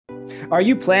Are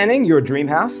you planning your dream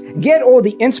house? Get all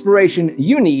the inspiration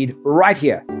you need right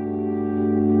here.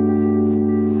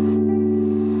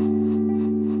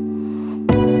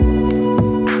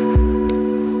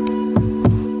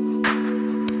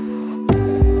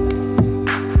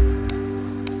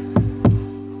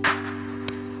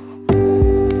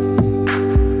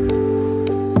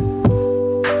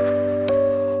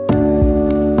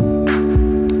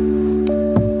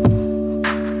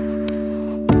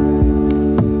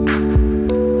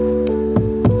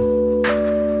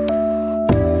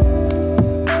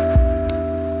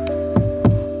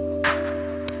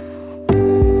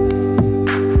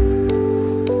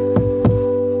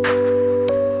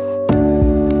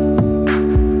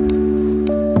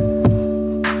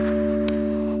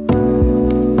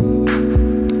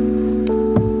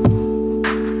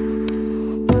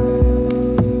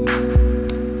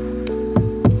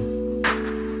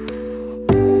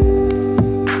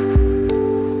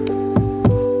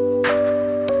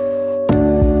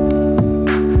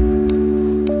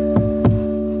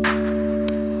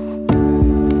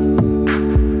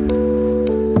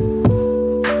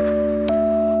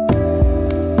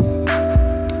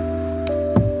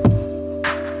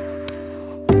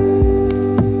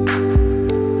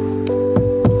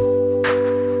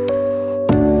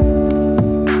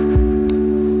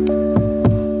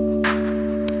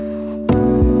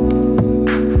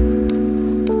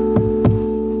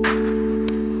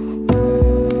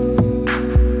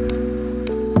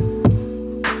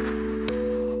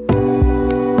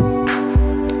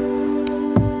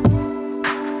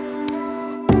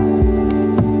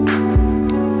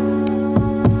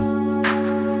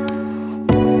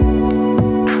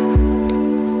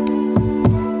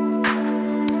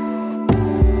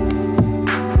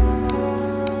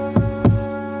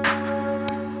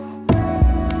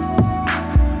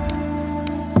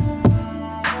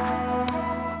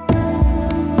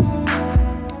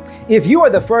 If you are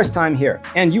the first time here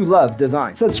and you love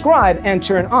design, subscribe and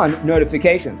turn on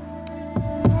notifications.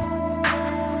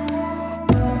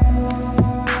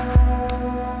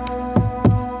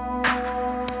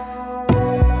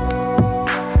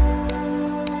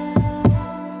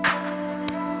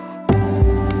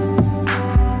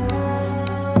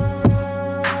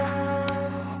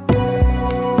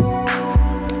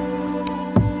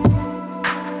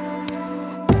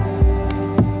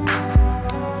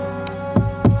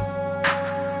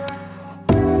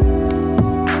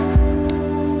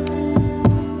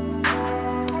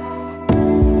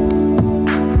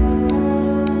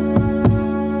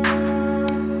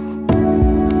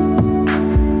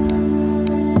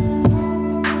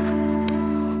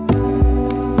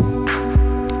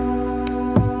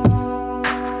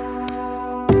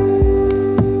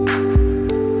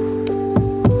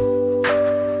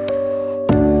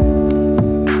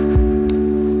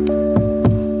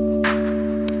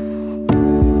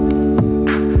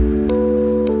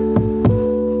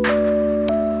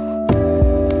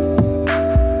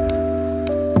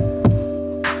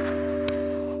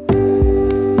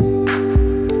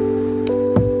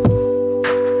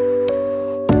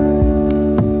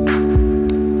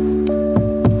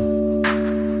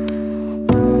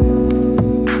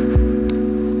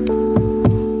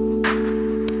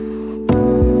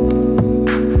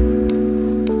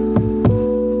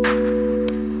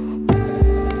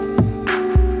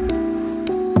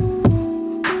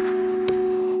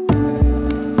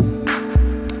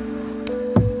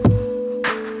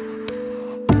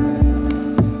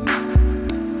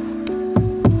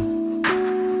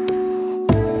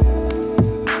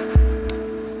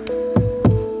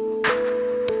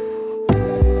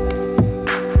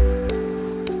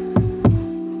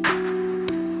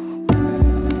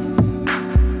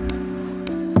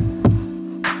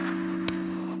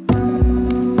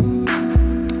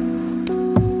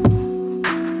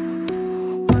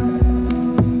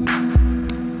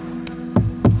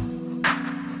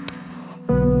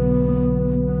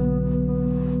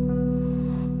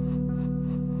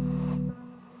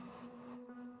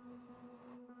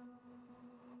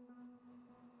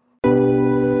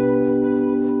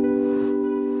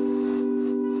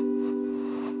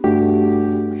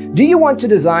 Do you want to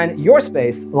design your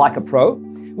space like a pro?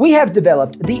 We have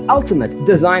developed the ultimate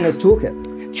designer's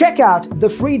toolkit. Check out the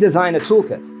free designer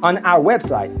toolkit on our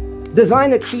website,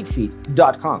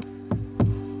 designercheatsheet.com.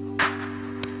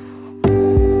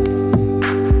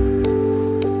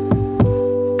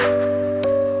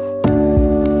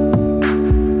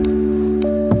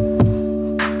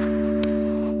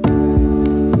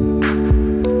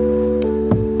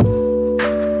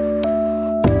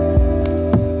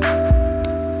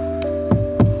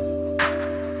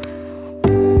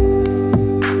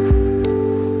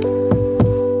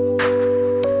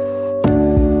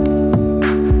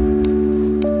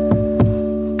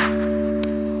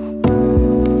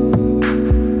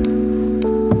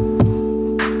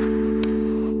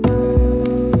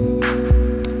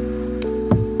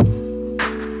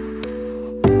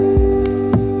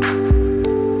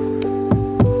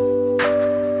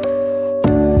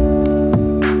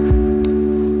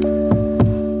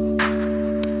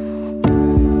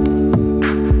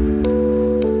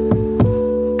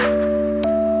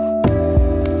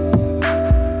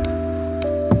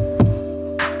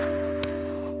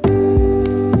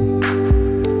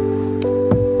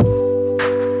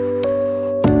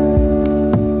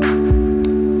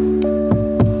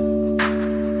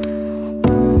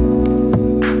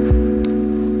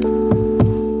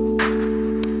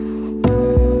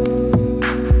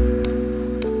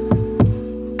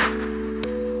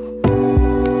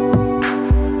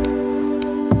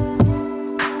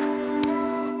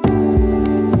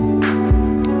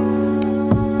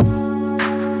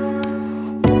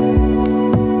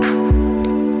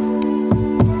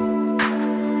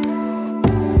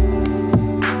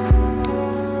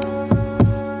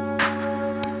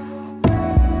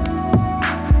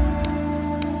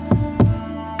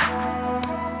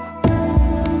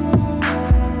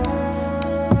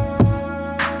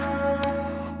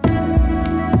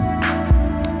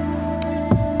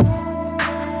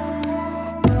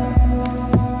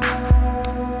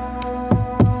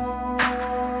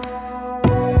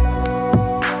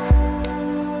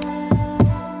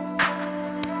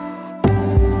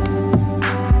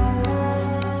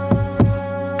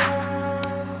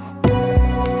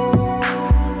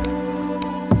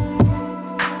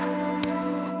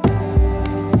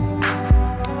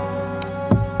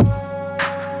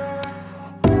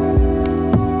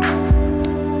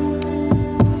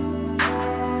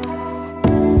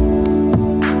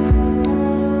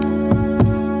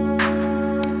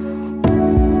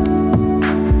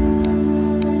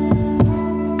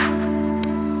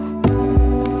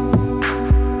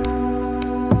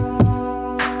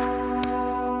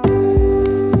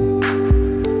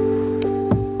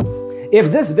 If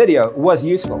this video was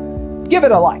useful, give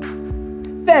it a like.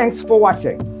 Thanks for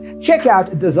watching. Check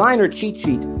out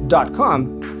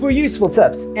designercheatsheet.com for useful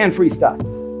tips and free stuff.